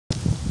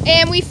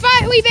And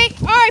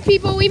alright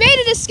people, we made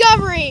a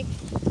discovery.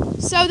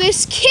 So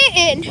this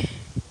kitten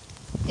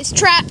is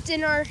trapped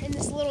in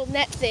this little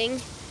net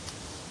thing.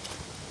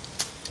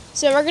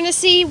 So we're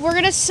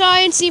gonna try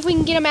and see if we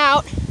can get him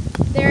out.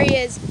 There he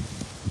is.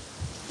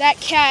 That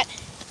cat.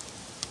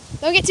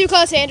 Don't get too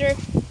close, Andrew.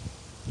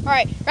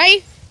 Alright,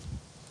 ready?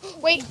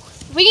 Wait,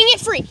 we can get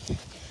free.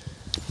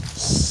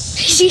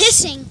 He's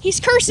hissing. He's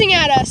cursing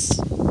at us.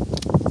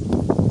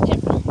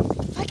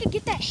 If I could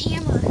get that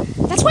hammer.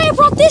 That's why I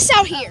brought this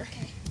out here. Oh,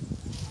 okay.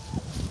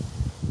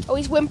 Oh,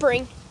 he's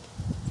whimpering.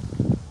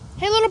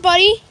 Hey, little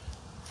buddy.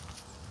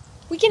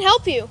 We can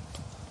help you.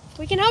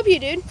 We can help you,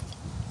 dude.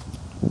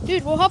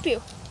 Dude, we'll help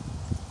you.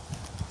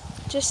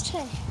 Just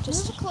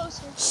Move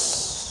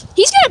closer.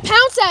 He's gonna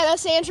pounce at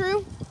us,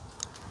 Andrew.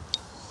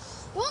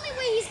 The only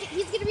way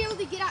he's gonna be able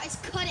to get out is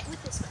cut it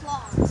with his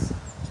claws.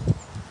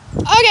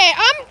 Okay,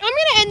 I'm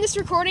gonna end this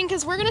recording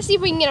because we're gonna see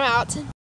if we can get him out.